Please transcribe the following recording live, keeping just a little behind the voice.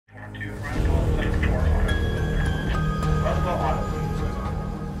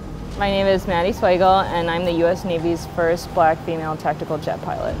My name is Maddie Swegle, and I'm the U.S. Navy's first Black female tactical jet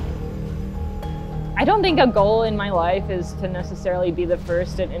pilot. I don't think a goal in my life is to necessarily be the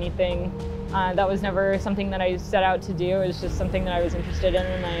first at anything. That was never something that I set out to do. It was just something that I was interested in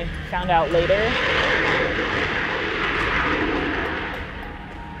and I found out later.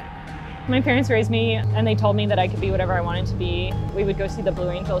 My parents raised me and they told me that I could be whatever I wanted to be. We would go see the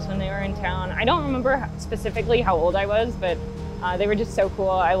Blue Angels when they were in town. I don't remember specifically how old I was, but they were just so cool.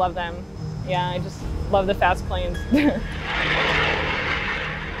 I love them. Yeah, I just love the fast planes.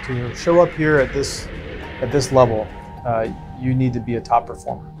 To show up here at this level, you need to be a top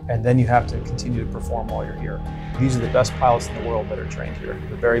performer, and then you have to continue to perform while you're here. These are the best pilots in the world that are trained here,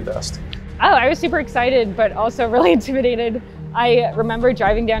 the very best. Oh, I was super excited, but also really intimidated. I remember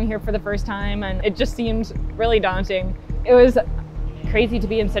driving down here for the first time, and it just seemed really daunting. It was crazy to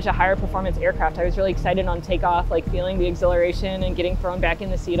be in such a higher performance aircraft. I was really excited on takeoff, like feeling the exhilaration and getting thrown back in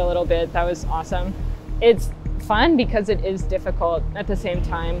the seat a little bit. That was awesome. It's fun because it is difficult at the same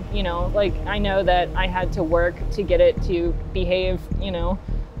time. You know, like I know that I had to work to get it to behave, you know,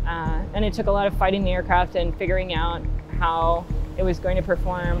 and it took a lot of fighting the aircraft and figuring out how it was going to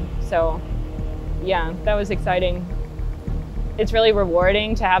perform. So yeah, that was exciting. It's really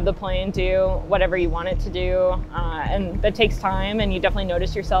rewarding to have the plane do whatever you want it to do, and that takes time, and you definitely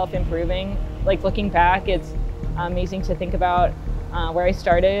notice yourself improving. Like looking back, it's amazing to think about where I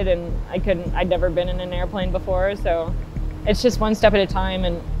started, and I'd never been in an airplane before, so it's just one step at a time,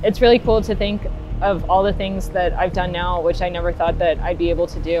 and it's really cool to think of all the things that I've done now, which I never thought that I'd be able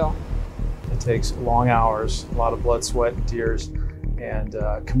to do. It takes long hours, a lot of blood, sweat, and tears, and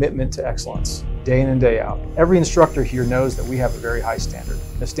commitment to excellence, day in and day out. Every instructor here knows that we have a very high standard.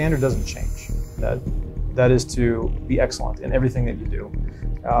 The standard doesn't change. That is to be excellent in everything that you do.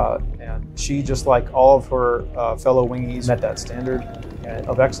 And she, just like all of her fellow wingies, met that standard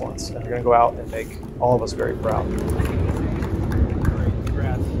of excellence, and they're going to go out and make all of us very proud.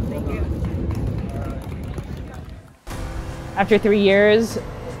 Thank you. After 3 years,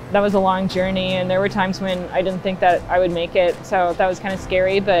 that was a long journey, and there were times when I didn't think that I would make it, so that was kind of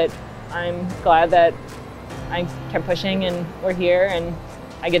scary, but I'm glad that I kept pushing and we're here and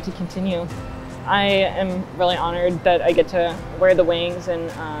I get to continue. I am really honored that I get to wear the wings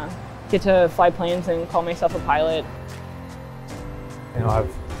and get to fly planes and call myself a pilot. You know,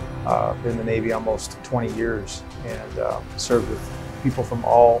 I've been in the Navy almost 20 years and served with people from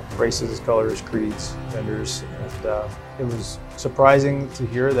all races, colors, creeds, genders, and it was surprising to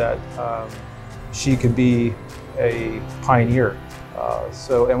hear that she could be a pioneer.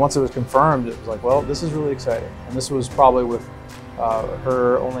 And once it was confirmed, it was like, well, this is really exciting. And this was probably with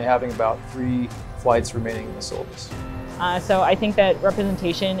her only having about 3 flights remaining in the syllabus. So I think that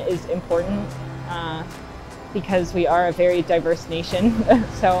representation is important because we are a very diverse nation.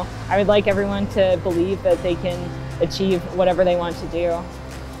 So I would like everyone to believe that they can achieve whatever they want to do.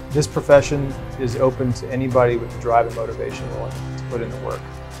 This profession is open to anybody with the drive and motivation willing to put in the work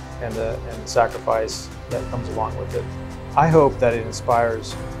and the sacrifice that comes along with it. I hope that it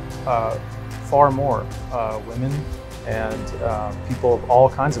inspires far more women and people of all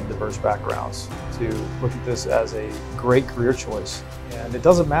kinds of diverse backgrounds to look at this as a great career choice. And it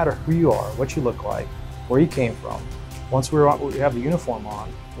doesn't matter who you are, what you look like, where you came from. Once we have the uniform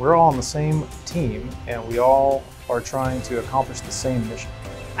on, we're all on the same team, and we all are trying to accomplish the same mission.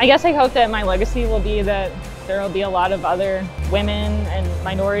 I guess I hope that my legacy will be that there will be a lot of other women and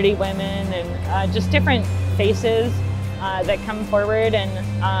minority women and just different faces that come forward and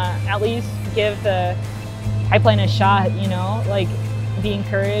at least give the pipeline a shot, you know, like be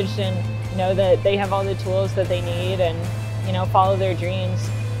encouraged and know that they have all the tools that they need and, you know, follow their dreams.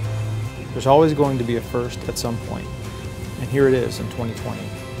 There's always going to be a first at some point, and here it is in 2020.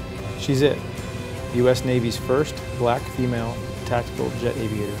 She's it, the U.S. Navy's first Black female tactical jet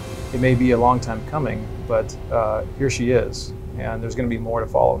aviator. It may be a long time coming, but here she is, and there's going to be more to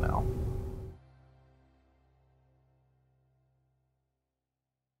follow now.